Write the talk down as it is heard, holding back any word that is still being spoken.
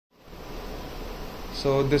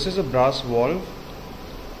So this is a brass valve.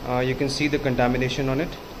 You can see the contamination on it.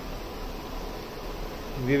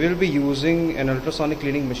 We will be using an ultrasonic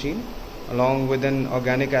cleaning machine along with an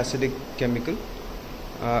organic acidic chemical.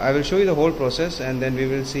 I will show you the whole process and then we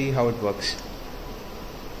will see how it works.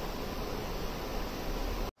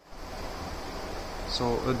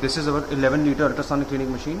 So this is our 11-liter ultrasonic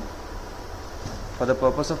cleaning machine. For the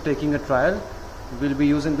purpose of taking a trial, we will be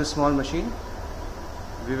using this small machine.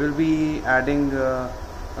 We will be adding a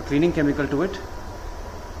cleaning chemical to it.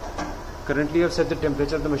 Currently I have set the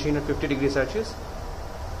temperature of the machine at 50 degrees Celsius.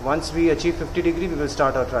 Once we achieve 50 degrees, we will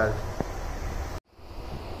start our trial.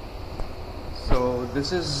 So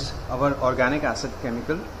this is our organic acid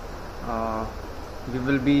chemical. We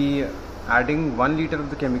will be adding 1 liter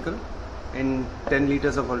of the chemical in 10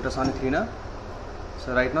 liters of ultrasonic cleaner.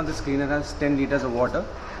 So right now this cleaner has 10 liters of water.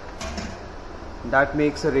 That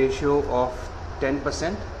makes a ratio of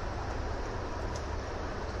 10%.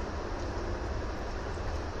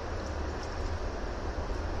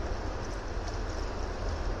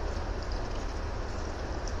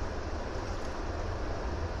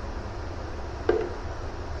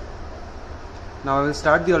 Now I will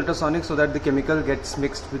start the ultrasonic so that the chemical gets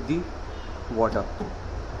mixed with the water.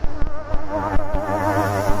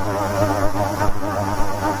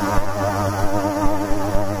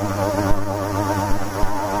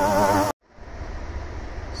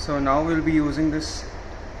 So now we'll be using this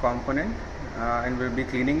component and we'll be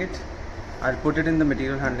cleaning it. I'll put it in the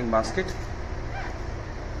material handling basket.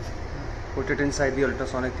 Put it inside the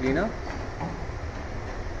ultrasonic cleaner.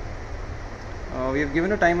 We have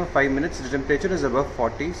given a time of 5 minutes. The temperature is above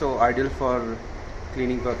 40, so ideal for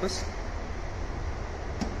cleaning purpose.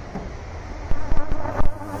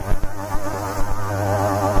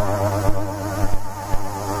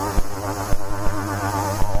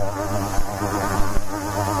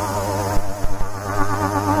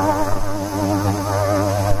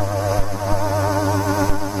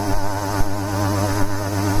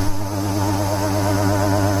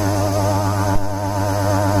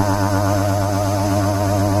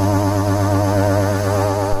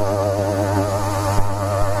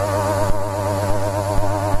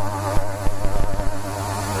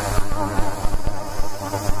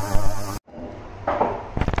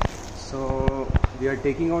 So we are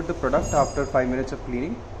taking out the product after 5 minutes of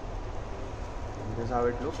cleaning. This is how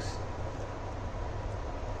it looks.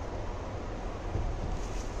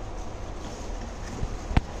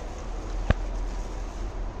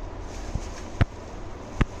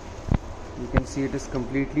 You can see it is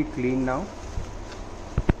completely clean now.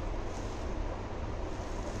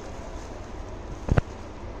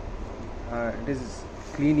 It is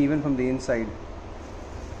clean even from the inside.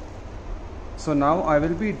 So now I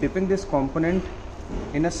will be dipping this component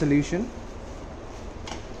in a solution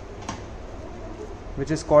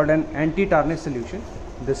which is called an anti-tarnish solution.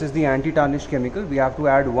 This is the anti-tarnish chemical. We have to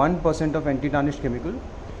add 1% of anti-tarnish chemical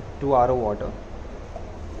to RO water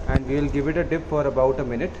and we will give it a dip for about a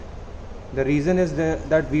minute. The reason is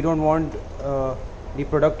that we don't want the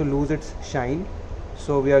product to lose its shine,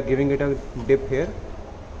 so we are giving it a dip here.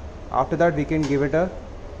 After that we can give it a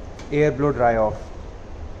air blow dry off.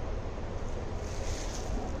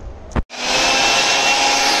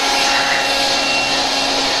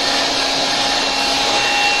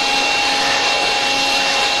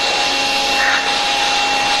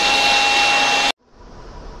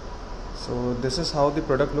 So this is how the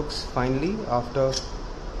product looks finally after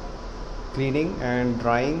cleaning and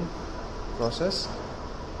drying process.